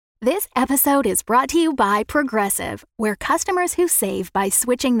This episode is brought to you by Progressive, where customers who save by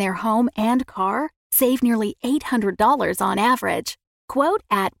switching their home and car save nearly $800 on average. Quote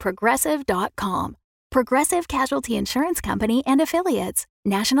at Progressive.com. Progressive Casualty Insurance Company and Affiliates.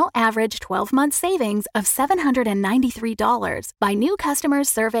 National average 12-month savings of $793 by new customers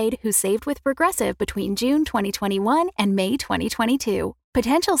surveyed who saved with Progressive between June 2021 and May 2022.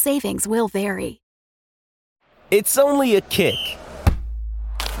 Potential savings will vary. It's only a kick,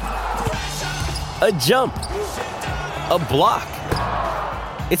 a jump, a block.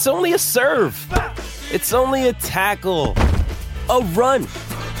 It's only a serve. It's only a tackle, a run.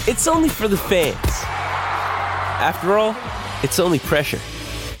 It's only for the fans. After all, it's only pressure.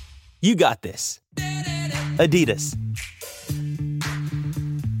 You got this. Adidas.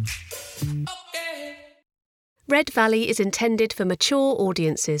 Red Valley is intended for mature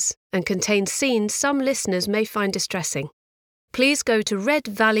audiences and contains scenes some listeners may find distressing. Please go to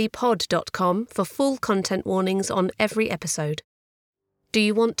redvalleypod.com for full content warnings on every episode. Do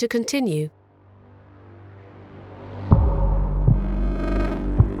you want to continue?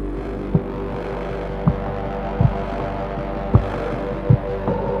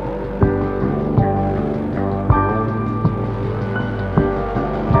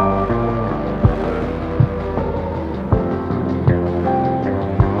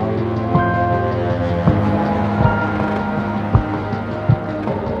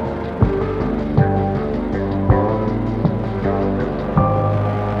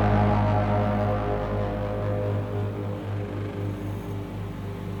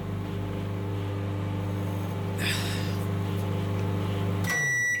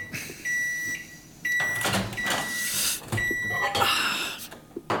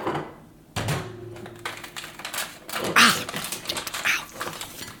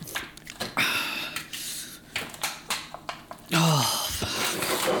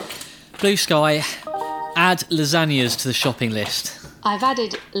 Blue Sky, add lasagnas to the shopping list. I've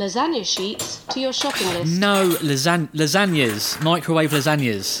added lasagna sheets to your shopping list. No, lasagnas. Microwave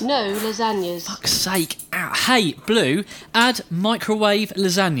lasagnas. No lasagnas. Fuck's sake. Ow. Hey, Blue, add microwave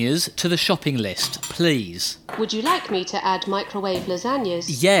lasagnas to the shopping list, please. Would you like me to add microwave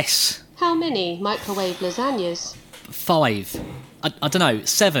lasagnas? Yes. How many microwave lasagnas? 5. I don't know,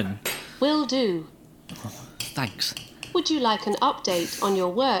 7. Will do. Thanks. Would you like an update on your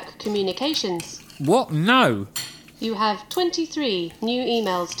work communications? What? No. You have 23 new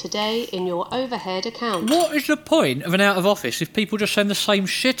emails today in your overhead account. What is the point of an out of office if people just send the same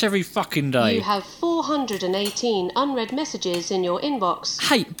shit every fucking day? You have 418 unread messages in your inbox.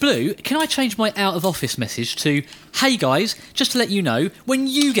 Hey, Blue, can I change my out of office message to, hey guys, just to let you know, when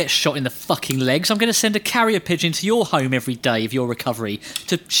you get shot in the fucking legs, I'm going to send a carrier pigeon to your home every day of your recovery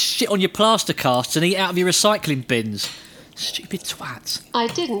to shit on your plaster casts and eat out of your recycling bins. Stupid twats. I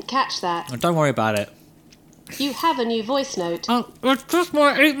didn't catch that. Oh, don't worry about it. You have a new voice note. I just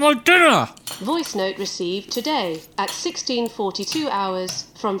want to eat my dinner. Voice note received today at 16:42 hours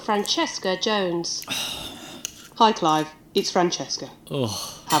from Francesca Jones. Hi Clive, it's Francesca.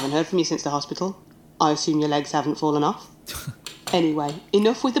 Oh. Haven't heard from you since the hospital. I assume your legs haven't fallen off. Anyway,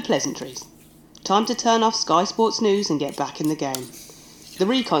 enough with the pleasantries. Time to turn off Sky Sports News and get back in the game. The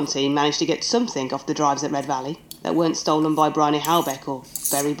recon team managed to get something off the drives at Red Valley that weren't stolen by Bryony Halbeck or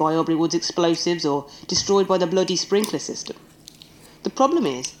buried by Aubrey Wood's explosives or destroyed by the bloody sprinkler system. The problem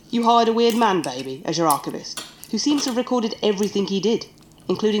is, you hired a weird man baby as your archivist, who seems to have recorded everything he did,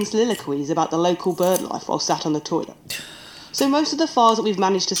 including soliloquies about the local bird life while sat on the toilet. So most of the files that we've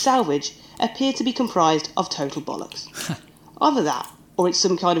managed to salvage appear to be comprised of total bollocks. Either that, or it's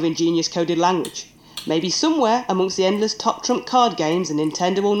some kind of ingenious coded language. Maybe somewhere amongst the endless top trump card games and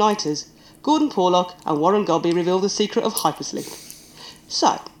Nintendo all-nighters, Gordon Porlock and Warren Godby reveal the secret of hypersleep.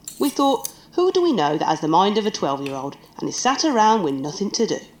 So, we thought, who do we know that has the mind of a 12-year-old and is sat around with nothing to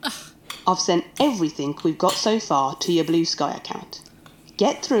do? I've sent everything we've got so far to your Blue Sky account.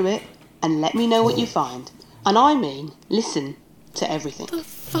 Get through it and let me know what you find. And I mean, listen to everything. The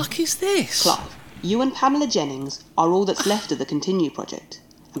fuck is this? Clive, you and Pamela Jennings are all that's left of the Continue project.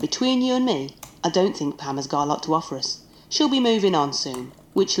 And between you and me, I don't think Pam has got a lot to offer us. She'll be moving on soon,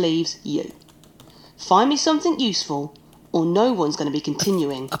 which leaves you. Find me something useful, or no one's going to be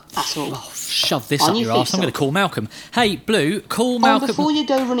continuing at all. Oh, shove this On up your your feet, arse. I'm going to son. call Malcolm. Hey, Blue, call Malcolm. Before you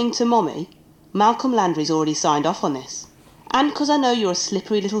go running to Mommy, Malcolm Landry's already signed off on this. And because I know you're a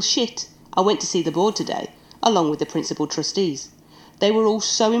slippery little shit, I went to see the board today, along with the principal trustees. They were all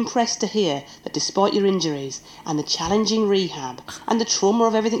so impressed to hear that despite your injuries and the challenging rehab and the trauma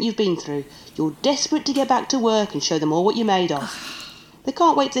of everything you've been through, you're desperate to get back to work and show them all what you're made of. They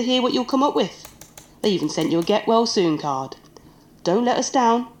can't wait to hear what you'll come up with. They even sent you a get well soon card. Don't let us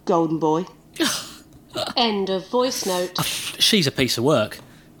down, golden boy. End of voice note. She's a piece of work.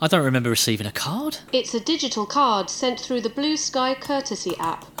 I don't remember receiving a card. It's a digital card sent through the Blue Sky courtesy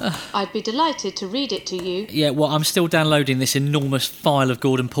app. I'd be delighted to read it to you. Yeah, well, I'm still downloading this enormous file of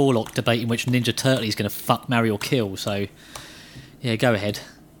Gordon Porlock debating which Ninja Turtle is going to fuck, marry or kill, so... Yeah, go ahead.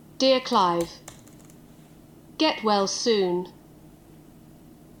 Dear Clive, get well soon.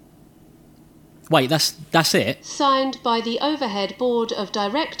 Wait, that's it? Signed by the Overhead Board of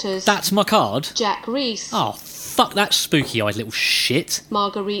Directors... That's my card? Jack Rees. Oh, fuck that spooky-eyed little shit.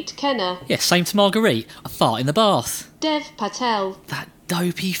 Marguerite Kenner. Yeah, same to Marguerite. A fart in the bath. Dev Patel. That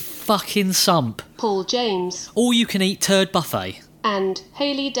dopey fucking sump. Paul James. All-you-can-eat turd buffet. And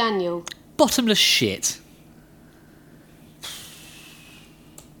Hayley Daniel. Bottomless shit.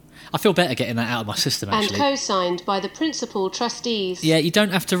 I feel better getting that out of my system, actually. And co-signed by the principal trustees. Yeah, you don't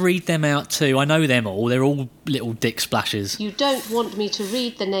have to read them out too. I know them all. They're all little dick splashers. You don't want me to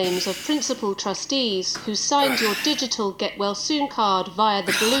read the names of principal trustees who signed your digital Get Well Soon card via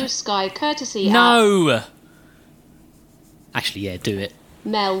the Blue Sky courtesy app? No! Actually, yeah, do it.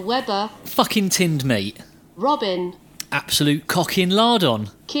 Mel Webber. Fucking tinned meat. Robin. Absolute cocking lardon.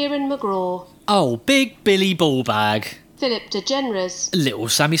 Kieran McGraw. Oh, big Billy Ballbag. Philip DeGeneres. Little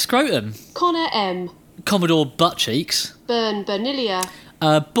Sammy Scrotum. Connor M. Commodore Buttcheeks. Bern Bernilia.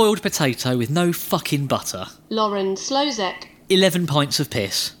 Boiled potato with no fucking butter. Lauren Slozek. 11 pints of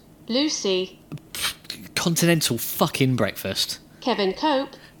piss. Lucy. Continental fucking breakfast. Kevin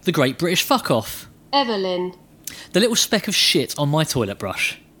Cope. The Great British Fuck Off. Evelyn. The little speck of shit on my toilet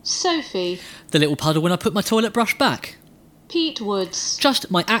brush. Sophie. The little puddle when I put my toilet brush back. Pete Woods. Just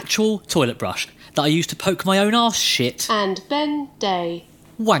my actual toilet brush that I used to poke my own arse shit. And Ben Day.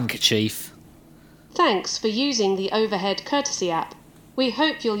 Wankerchief. Thanks for using the Overhead courtesy app. We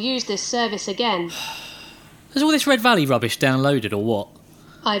hope you'll use this service again. Has all this Red Valley rubbish downloaded or what?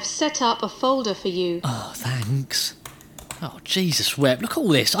 I've set up a folder for you. Oh, thanks. Oh, Jesus, Webb, look at all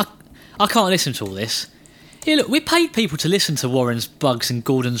this. I can't listen to all this. Here, look, we paid people to listen to Warren's Bugs and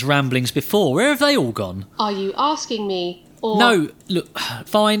Gordon's ramblings before. Where have they all gone? Are you asking me, or... No, look,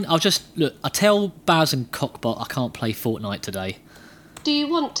 fine, I'll tell Baz and Cockbot I can't play Fortnite today. Do you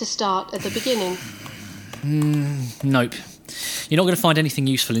want to start at the beginning? Nope. You're not going to find anything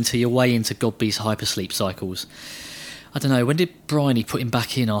useful until you're way into Godby's hypersleep cycles. I don't know, when did Bryony put him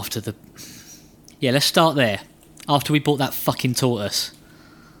back in after the... Yeah, let's start there. After we bought that fucking tortoise.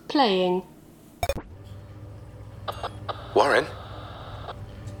 Playing. Warren?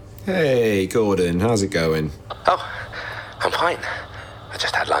 Hey, Gordon, how's it going? Oh, I'm fine. I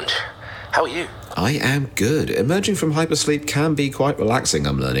just had lunch. How are you? I am good. Emerging from hypersleep can be quite relaxing,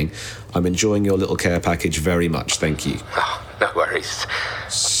 I'm learning. I'm enjoying your little care package very much, thank you. Oh, no worries.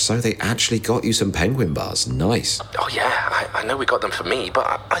 So they actually got you some penguin bars. Nice. Oh, yeah, I know we got them for me,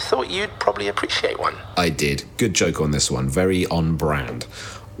 but I thought you'd probably appreciate one. I did. Good joke on this one. Very on brand.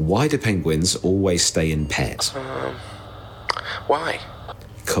 Why do penguins always stay in pairs? Why?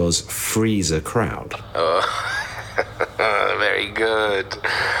 'Cause freeze a crowd. Very good.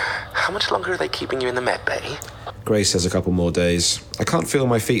 How much longer are they keeping you in the med bay? Grace has a couple more days. I can't feel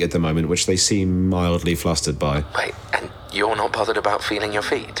my feet at the moment, which they seem mildly flustered by. Wait, and you're not bothered about feeling your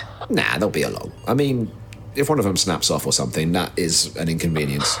feet? Nah, they'll be along. I mean, if one of them snaps off or something, that is an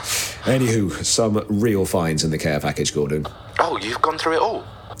inconvenience. Anywho, some real finds in the care package, Gordon. Oh, you've gone through it all?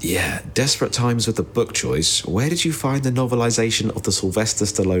 Yeah, desperate times with the book choice. Where did you find the novelisation of the Sylvester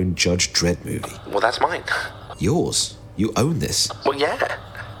Stallone Judge Dredd movie? Well, that's mine. Yours. You own this. Well, yeah.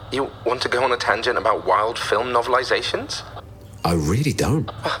 You want to go on a tangent about wild film novelizations? I really don't.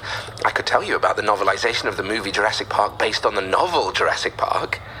 I could tell you about the novelisation of the movie Jurassic Park based on the novel Jurassic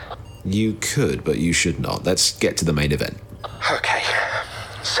Park. You could, but you should not. Let's get to the main event. Okay,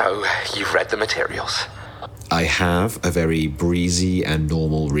 so you've read the materials. I have a very breezy and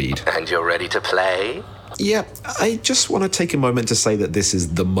normal read. And you're ready to play? Yeah, I just want to take a moment to say that this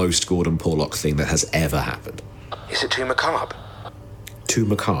is the most Gordon Porlock thing that has ever happened. Is it too macabre? Too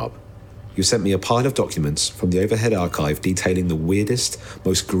macabre. You sent me a pile of documents from the Overhead archive detailing the weirdest,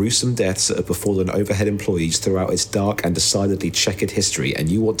 most gruesome deaths that have befallen Overhead employees throughout its dark and decidedly checkered history, and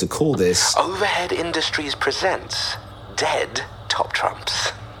you want to call this... Overhead Industries presents Dead Top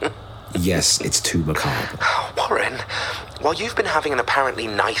Trumps. Yes, it's too macabre. Warren, while you've been having an apparently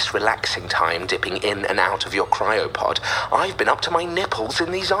nice, relaxing time dipping in and out of your cryopod, I've been up to my nipples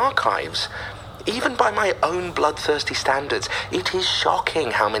in these archives. Even by my own bloodthirsty standards, it is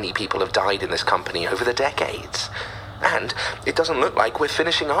shocking how many people have died in this company over the decades. And it doesn't look like we're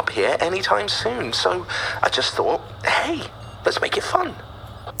finishing up here anytime soon, so I just thought, hey, let's make it fun.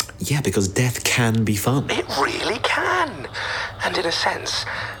 Yeah, because death can be fun. It really can. And in a sense,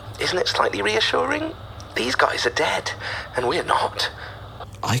 isn't it slightly reassuring? These guys are dead, and we're not.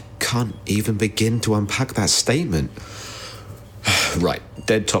 I can't even begin to unpack that statement. Right,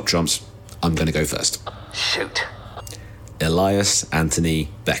 dead top trumps. I'm going to go first. Shoot. Elias Anthony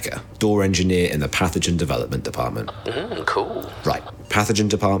Becker, door engineer in the pathogen development department. Cool. Right, pathogen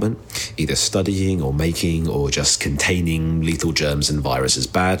department, either studying or making or just containing lethal germs and viruses.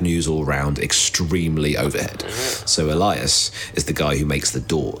 Bad news all round, extremely overhead. So Elias is the guy who makes the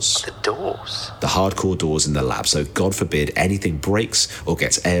doors. The doors? The hardcore doors in the lab, so God forbid anything breaks or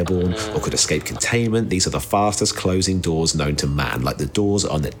gets airborne or could escape containment. These are the fastest closing doors known to man, like the doors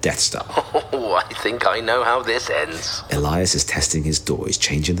on the Death Star. Oh, I think I know how this ends. Elias is testing his door. He's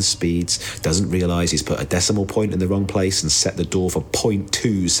changing the speeds, doesn't realise he's put a decimal point in the wrong place and set the door for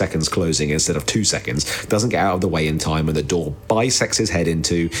 0.2 seconds closing instead of 2 seconds, doesn't get out of the way in time, and the door bisects his head in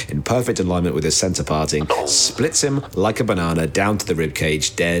two, in perfect alignment with his centre parting, splits him like a banana down to the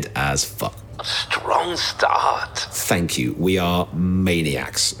ribcage, dead as fuck. Strong start. Thank you. We are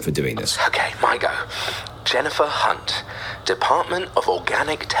maniacs for doing this. Okay, my go. Jennifer Hunt, Department of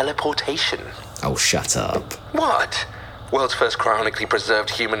Organic Teleportation. Oh, shut up. What? World's first cryonically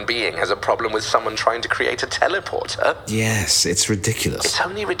preserved human being has a problem with someone trying to create a teleporter? Yes, it's ridiculous. It's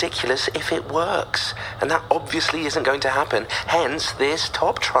only ridiculous if it works, and that obviously isn't going to happen, hence this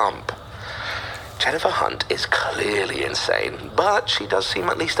top trump. Jennifer Hunt is clearly insane, but she does seem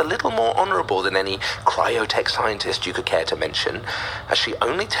at least a little more honourable than any cryotech scientist you could care to mention, as she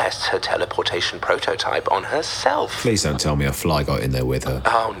only tests her teleportation prototype on herself. Please don't tell me a fly got in there with her.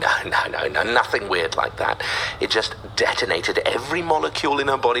 Oh, no, nothing weird like that. It just detonated every molecule in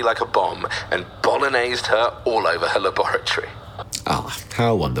her body like a bomb and bolognased her all over her laboratory. Ah,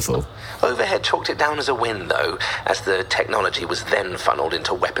 how wonderful. Overhead chalked it down as a win, though, as the technology was then funneled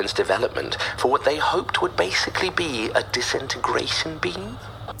into weapons development for what they hoped would basically be a disintegration beam.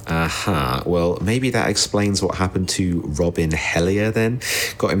 Aha, well, maybe that explains what happened to Robin Hellier then.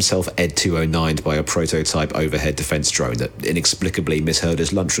 Got himself Ed 209'd by a prototype overhead defence drone that inexplicably misheard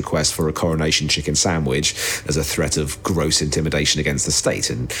his lunch request for a coronation chicken sandwich as a threat of gross intimidation against the state,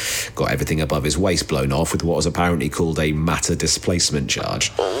 and got everything above his waist blown off with what was apparently called a matter displacement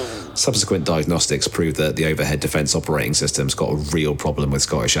charge. Subsequent diagnostics proved that the overhead defence operating system's got a real problem with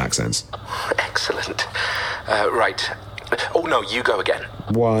Scottish accents. Excellent. Right. Oh, no, you go again.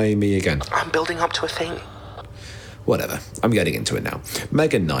 Why me again? I'm building up to a thing. Whatever, I'm getting into it now.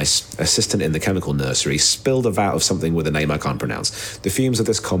 Megan Nice, assistant in the chemical nursery, spilled a vat of something with a name I can't pronounce. The fumes of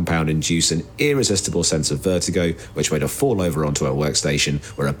this compound induced an irresistible sense of vertigo, which made her fall over onto her workstation,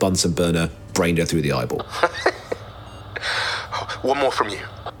 where a Bunsen burner brained her through the eyeball. One more from you.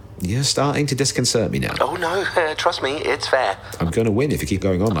 You're starting to disconcert me now. Oh, no, trust me, it's fair. I'm going to win if you keep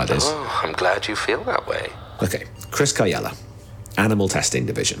going on like this. Oh, I'm glad you feel that way. Okay, Chris Kayala. Animal Testing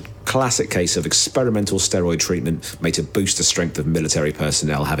Division. Classic case of experimental steroid treatment made to boost the strength of military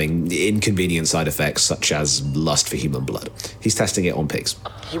personnel having inconvenient side effects such as lust for human blood. He's testing it on pigs.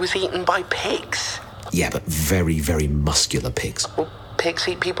 He was eaten by pigs. Yeah, but very, very muscular pigs. Well, pigs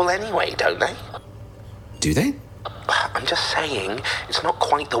eat people anyway, don't they? Do they? I'm just saying, it's not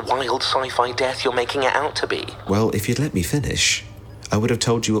quite the wild sci-fi death you're making it out to be. Well, if you'd let me finish, I would have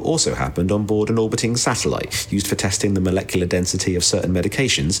told you it also happened on board an orbiting satellite used for testing the molecular density of certain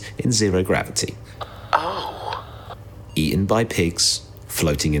medications in zero gravity. Oh. Eaten by pigs,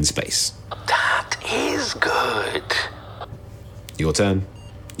 floating in space. That is good. Your turn.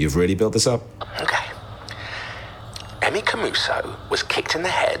 You've really built this up. Okay. Emmy Camuso was kicked in the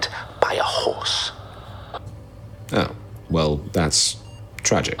head by a horse. Oh, well, that's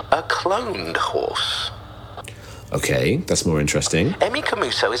tragic. A cloned horse. Okay, that's more interesting. Emmy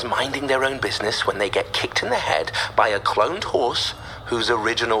Camuso is minding their own business when they get kicked in the head by a cloned horse whose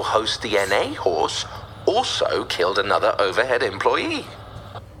original host DNA horse also killed another overhead employee.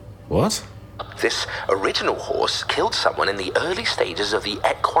 What? This original horse killed someone in the early stages of the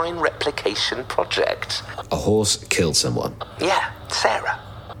equine replication project. A horse killed someone? Yeah, Sarah.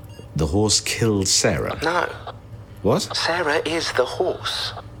 The horse killed Sarah? No. What? Sarah is the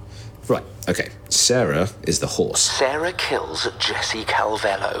horse. Right, okay. Sarah is the horse. Sarah kills Jesse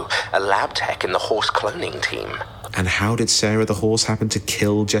Calvello, a lab tech in the horse cloning team. And how did Sarah the horse happen to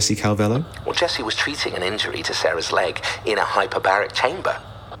kill Jesse Calvello? Well, Jesse was treating an injury to Sarah's leg in a hyperbaric chamber.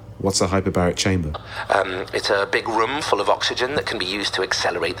 What's a hyperbaric chamber? It's a big room full of oxygen that can be used to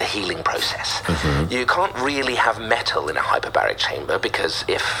accelerate the healing process. You can't really have metal in a hyperbaric chamber because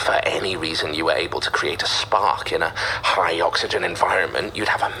if for any reason you were able to create a spark in a high oxygen environment, you'd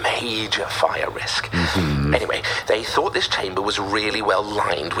have a major fire risk. Anyway, they thought this chamber was really well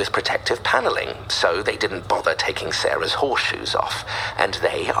lined with protective paneling, so they didn't bother taking Sarah's horseshoes off. And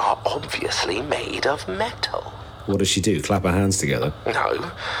they are obviously made of metal. What does she do, clap her hands together?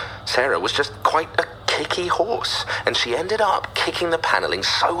 No, Sarah was just quite a kicky horse, and she ended up kicking the paneling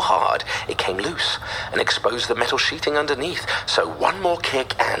so hard it came loose and exposed the metal sheeting underneath. So one more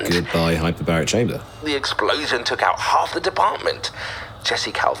kick and... Goodbye, hyperbaric chamber. The explosion took out half the department.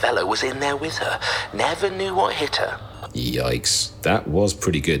 Jessie Calvello was in there with her. Never knew what hit her. Yikes. That was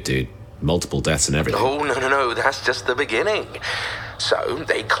pretty good, dude. Multiple deaths and everything. Oh, no, that's just the beginning. So,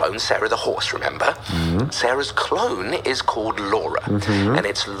 they cloned Sarah the horse, remember? Sarah's clone is called Laura. And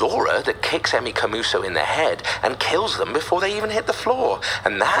it's Laura that kicks Emmy Camuso in the head and kills them before they even hit the floor.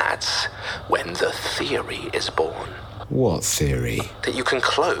 And that's when the theory is born. What theory? That you can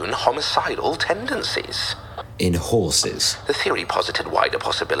clone homicidal tendencies. In horses? The theory posited wider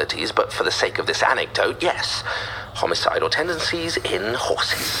possibilities, but for the sake of this anecdote, yes. Homicidal tendencies in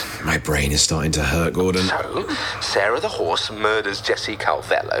horses. My brain is starting to hurt, Gordon. So, Sarah the horse murders Jessie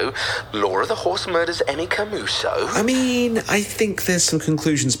Calvello. Laura the horse murders Emmy Camuso. I mean, I think there's some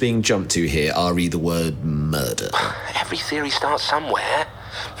conclusions being jumped to here, re the word murder. Every theory starts somewhere.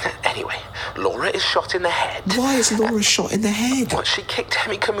 Anyway, Laura is shot in the head. Why is Laura shot in the head? Well, she kicked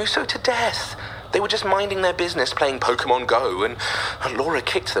Emmy Camuso to death. They were just minding their business playing Pokemon Go, and Laura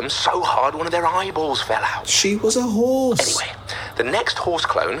kicked them so hard one of their eyeballs fell out. She was a horse. Anyway, the next horse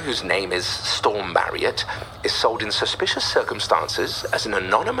clone, whose name is Storm Marriott, is sold in suspicious circumstances as an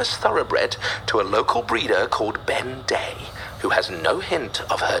anonymous thoroughbred to a local breeder called Ben Day, who has no hint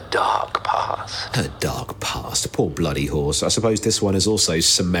of her dark past. Her dark past? Poor bloody horse. I suppose this one is also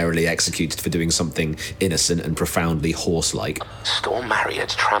summarily executed for doing something innocent and profoundly horse-like. Storm Marriott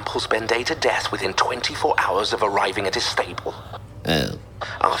tramples Ben Day to death within 24 hours of arriving at his stable. Oh.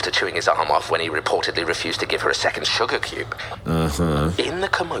 After chewing his arm off when he reportedly refused to give her a second sugar cube. In the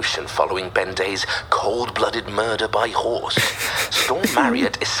commotion following Ben Day's cold-blooded murder by horse, Storm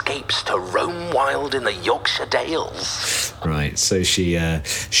Marriott escapes to roam wild in the Yorkshire Dales. Right, so she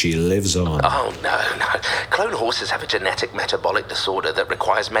lives on. Oh, no. Clone horses have a genetic metabolic disorder that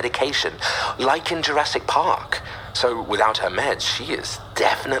requires medication, like in Jurassic Park. So without her meds, she is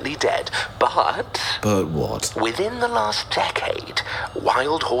definitely dead. But what? Within the last decade,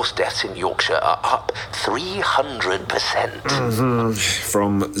 wild horse deaths in Yorkshire are up 300%.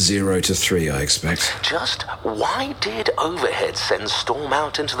 From 0 to 3, I expect. Just why did Overhead send Storm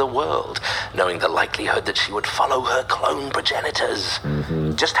out into the world, knowing the likelihood that she would follow her clone progenitors?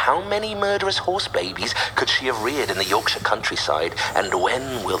 Just how many murderous horse babies could she have reared in the Yorkshire countryside, and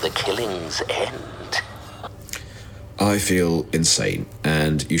when will the killings end? I feel insane,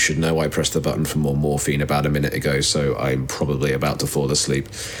 and you should know I pressed the button for more morphine about a minute ago, so I'm probably about to fall asleep.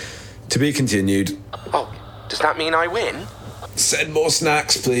 To be continued. Oh, does that mean I win? Send more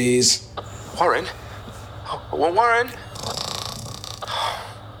snacks, please. Warren? Oh, well, Warren?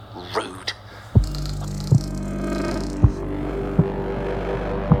 Rude.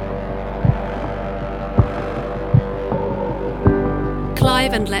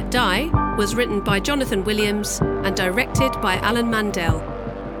 Clive and Let Die was written by Jonathan Williams and directed by Alan Mandel.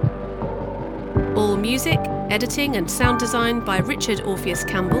 All music, editing and sound design by Richard Orpheus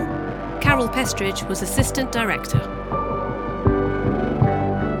Campbell. Carol Pestridge was assistant director.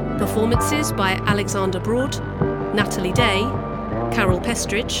 Performances by Alexander Broad, Natalie Day, Carol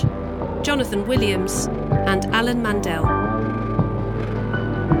Pestridge, Jonathan Williams and Alan Mandel.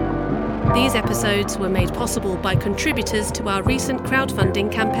 These episodes were made possible by contributors to our recent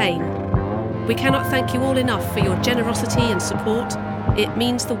crowdfunding campaign. We cannot thank you all enough for your generosity and support. It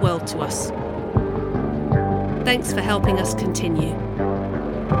means the world to us. Thanks for helping us continue.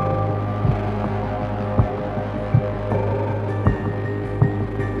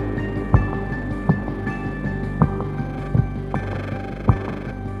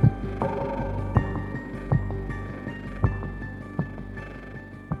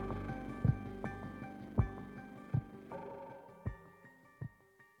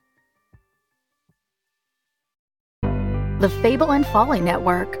 The Fable and Folly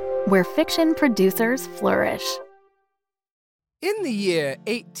Network, where fiction producers flourish. In the year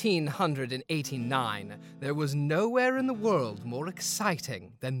 1889, there was nowhere in the world more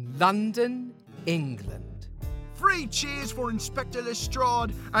exciting than London, England. 3 cheers for Inspector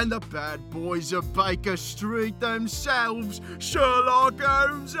Lestrade and the bad boys of Baker Street themselves, Sherlock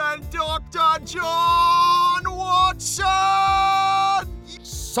Holmes and Dr. John Watson!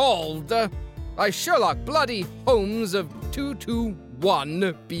 Solved by Sherlock Bloody Holmes of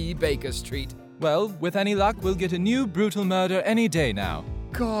 221B Baker Street. Well, with any luck, we'll get a new brutal murder any day now.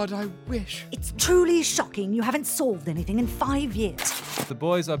 God, I wish. It's truly shocking you haven't solved anything in 5 years. The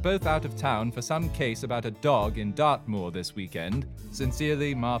boys are both out of town for some case about a dog in Dartmoor this weekend.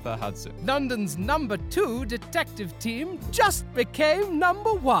 Sincerely, Martha Hudson. London's number 2 detective team just became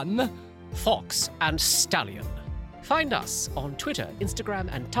number 1. Fox and Stallion. Find us on Twitter, Instagram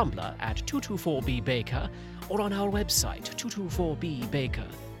and Tumblr at 224bbaker or on our website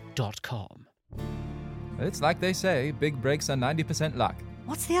 224bbaker.com. It's like they say, big breaks are 90% luck.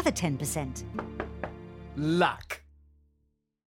 What's the other 10%? Luck.